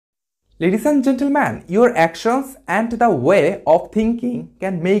Ladies and gentlemen, your actions and the way of thinking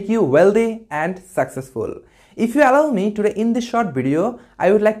can make you wealthy and successful. If you allow me, today in this short video,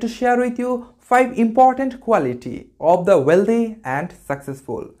 I would like to share with you 5 important qualities of the wealthy and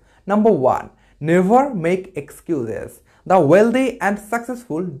successful. Number 1. Never make excuses. The wealthy and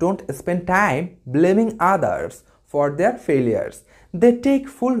successful don't spend time blaming others for their failures. They take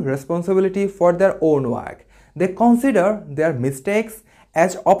full responsibility for their own work. They consider their mistakes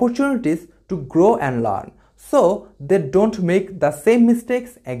as opportunities to grow and learn, so they don't make the same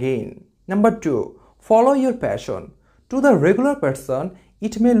mistakes again. Number 2. Follow your passion. To the regular person,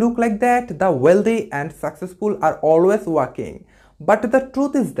 it may look like that the wealthy and successful are always working, but the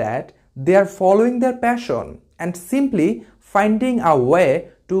truth is that they are following their passion and simply finding a way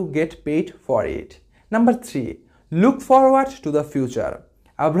to get paid for it. Number 3. Look forward to the future.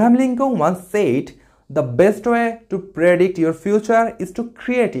 Abraham Lincoln once said, "The best way to predict your future is to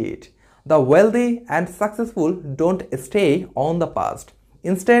create it." The wealthy and successful don't stay on the past.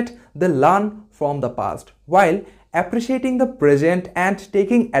 Instead, they learn from the past while appreciating the present and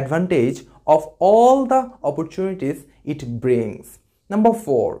taking advantage of all the opportunities it brings. Number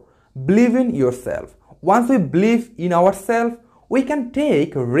 4. Believe in yourself. Once we believe in ourselves, we can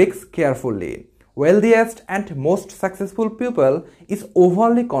take risks carefully. Wealthiest and most successful people is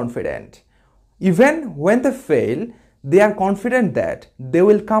overly confident. Even when they fail, they are confident that they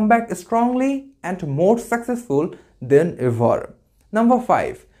will come back strongly and more successful than ever. Number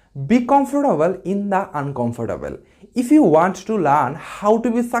 5. Be comfortable in the uncomfortable. If you want to learn how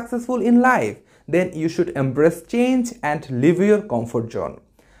to be successful in life, then you should embrace change and leave your comfort zone.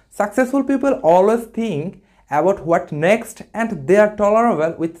 Successful people always think about what next, and they are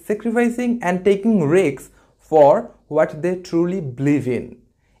tolerable with sacrificing and taking risks for what they truly believe in.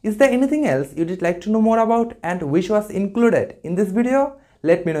 Is there anything else you would like to know more about and wish was included in this video?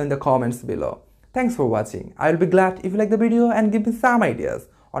 Let me know in the comments below. Thanks for watching. I will be glad if you like the video and give me some ideas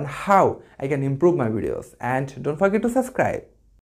on how I can improve my videos. And don't forget to subscribe.